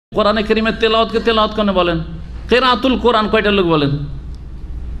কোরআনে কারীমের তেলাওয়াতকে তেলাওয়াত কেন বলেন? কিরাতুল কোরআন কয়টা লোক বলেন?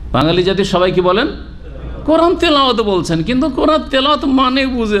 বাঙালি জাতি সবাই কি বলেন? কোরআন তেলাওয়াত বলছেন, কিন্তু কোরআন তেলাওয়াত মানে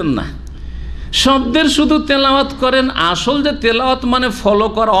বুঝেন না। শব্দের শুধু তেলাওয়াত করেন, আসল যে তেলাওয়াত মানে ফলো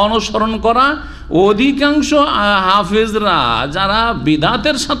করা, অনুসরণ করা। অধিকাংশ হাফেজরা যারা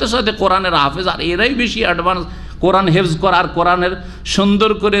বিদাতের সাথে সাথে কোরআনের হাফেজ, আর এরাই বেশি অ্যাডভান্স কোরআন হেফজ করার, কোরআনের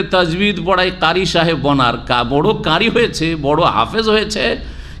সুন্দর করে তাজবিদ পড়াই কারি সাহেব বনার, বড় কারি হয়েছে, বড় হাফেজ হয়েছে,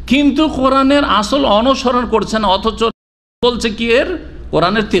 কিন্তু কোরআনের আসল অনুসরণ করছে না। অথচ বলছে কি এর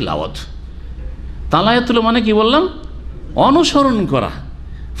কোরআনের তেলাওয়াত। তালায়াতুল মানে কি বললাম? অনুসরণ করা,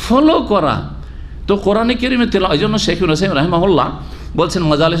 ফলো করা। তো কোরআনে কারীমে তেলাওয়াত, এই জন্য শেখ রাহিমাহুল্লাহ বলছেন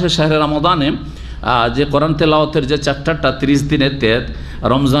মাজালিসে শাহরে রমাদানে যে কোরআন তেলাওয়াতের যে চ্যাপ্টারটা 30 দিনের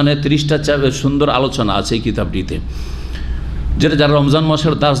রমজানে 30টা সুন্দর আলোচনা আছে এই কিতাবটিতে, যেটা যারা রমজান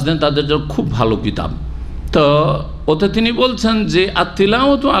মাসের দাস দেন তাদের জন্য খুব ভালো কিতাব। তো ওতে তিনি বলছেন যে আর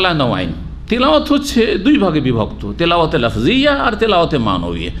তিলাওয়াত আলা নওয়াইন, তিলাওয়াত হচ্ছে দুই ভাগে বিভক্ত, তেলাওয়াতে লাফজিয়া আর তেলাওয়াতে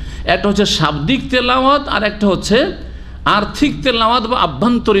মানবিয়া। একটা হচ্ছে শাব্দিক তেলাওয়াত আর একটা হচ্ছে আর্থিক তেলাওয়াত বা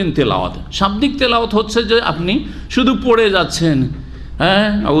আভ্যন্তরীণ তেলাওয়াত। শাব্দিক তেলাওয়াত হচ্ছে যে আপনি শুধু পড়ে যাচ্ছেন, হ্যাঁ,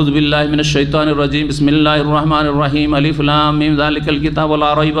 আউযু বিল্লাহি মিনাশ শাইতানির রাজিম, বিসমিল্লাহির রহমানির রহিম, আলিফ লাম মিম, যালিকাল কিতাবু লা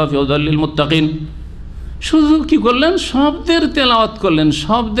রাইবা ফিহি হুদাল লিল মুত্তাকিন। শুধু কি করলেন? শব্দের তেলাওয়াত করলেন,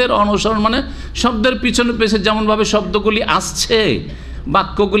 শব্দের অনুসরণ, মানে শব্দের পিছনে পেছনে যেমনভাবে শব্দগুলি আসছে,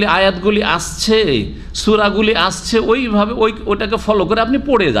 বাক্যগুলি আয়াতগুলি আসছে, সূরাগুলি আসছে, ওইভাবে ওটাকে ফলো করে আপনি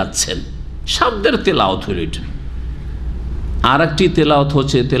পড়ে যাচ্ছেন। শব্দের তেলাওয়াত হলো এটা। আর একটি তেলাওয়াত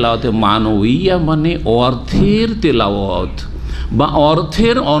হচ্ছে তেলাওয়াতে মানবিয়া, মানে অর্থের তেলাওয়াত বা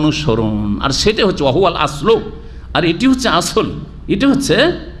অর্থের অনুসরণ। আর সেটা হচ্ছে ওয়াহুয়াল আসল, আর এটি হচ্ছে আসল, এটা হচ্ছে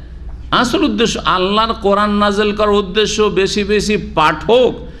আসল উদ্দেশ্য। আল্লাহর কোরআন নাজেল করার উদ্দেশ্য বেশি বেশি পাঠ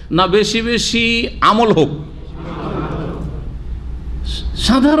হোক না বেশি বেশি আমল হোক?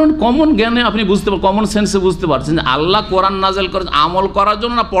 সাধারণ কমন জ্ঞানে আপনি বুঝতে পারছেন, কমন সেন্সে বুঝতে পারছেন যে আল্লাহ কোরআন নাজেল করেন আমল করার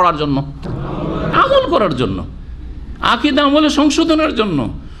জন্য না পড়ার জন্য? আমল করার জন্য, আকীদা আমলে সংশোধনের জন্য,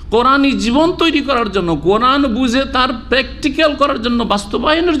 কোরআনই জীবন তৈরি করার জন্য, কোরআন বুঝে তার প্র্যাকটিক্যাল করার জন্য,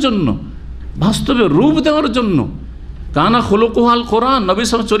 বাস্তবায়নের জন্য, বাস্তবে রূপ দেওয়ার জন্য। কানা খুলুকুহাল কোরআন, নবী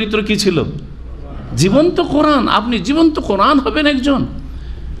সাল্লাল্লাহু আলাইহি ওয়াসাল্লাম চরিত্র কি ছিল? জীবন্ত কোরআন। আপনি জীবন্ত কোরআন হবেন একজন।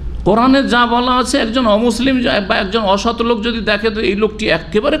 কোরআনে যা বলা আছে, একজন অমুসলিম বা একজন অসৎ লোক যদি দেখে তো এই লোকটি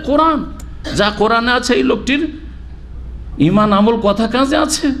একেবারে কোরআন, যা কোরআনে আছে এই লোকটির ঈমান আমল কথা কাজে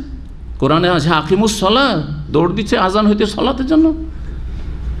আছে। কোরআনে আছে আকিমুস সালাহ, দৌড় দিচ্ছে আজান হইতে সালাতের জন্য।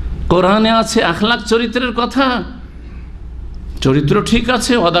 কোরআনে আছে আখলাক, চরিত্রের কথা, চরিত্র ঠিক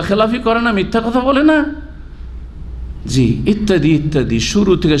আছে, ওয়াদা খেলাফি করে না, মিথ্যা কথা বলে না, জি, ইত্যাদি ইত্যাদি,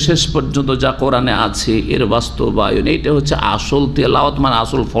 শুরু থেকে শেষ পর্যন্ত যা কোরআনে আছে এর বাস্তবায়ন। এইটা হচ্ছে আসল তেলাওয়াত, মানে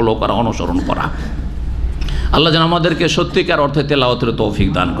আসল ফলো করা, অনুসরণ করা। আল্লাহ যেন আমাদেরকে সত্যিকার অর্থে তেলাওয়াতের তৌফিক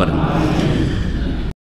দান করেন।